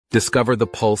Discover the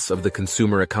pulse of the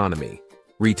consumer economy,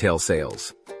 retail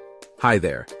sales. Hi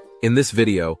there. In this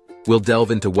video, we'll delve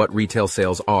into what retail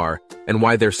sales are and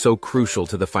why they're so crucial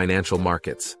to the financial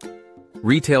markets.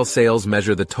 Retail sales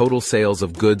measure the total sales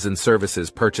of goods and services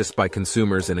purchased by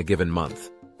consumers in a given month.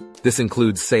 This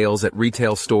includes sales at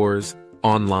retail stores,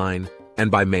 online, and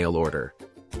by mail order.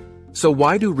 So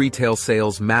why do retail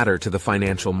sales matter to the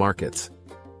financial markets?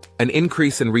 An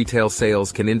increase in retail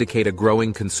sales can indicate a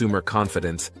growing consumer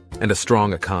confidence and a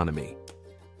strong economy.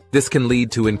 This can lead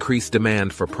to increased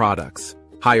demand for products,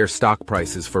 higher stock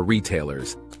prices for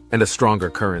retailers, and a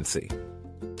stronger currency.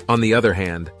 On the other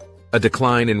hand, a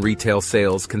decline in retail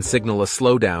sales can signal a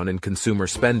slowdown in consumer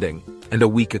spending and a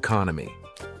weak economy.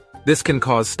 This can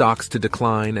cause stocks to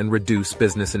decline and reduce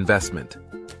business investment.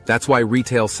 That's why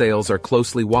retail sales are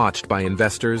closely watched by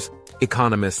investors,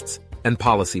 economists, and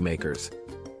policymakers.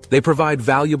 They provide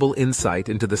valuable insight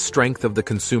into the strength of the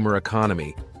consumer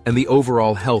economy and the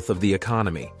overall health of the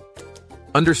economy.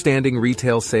 Understanding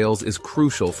retail sales is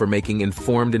crucial for making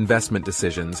informed investment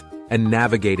decisions and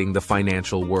navigating the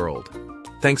financial world.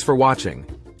 Thanks for watching.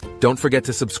 Don't forget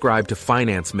to subscribe to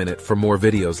Finance Minute for more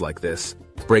videos like this,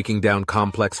 breaking down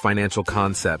complex financial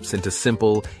concepts into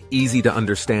simple,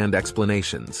 easy-to-understand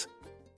explanations.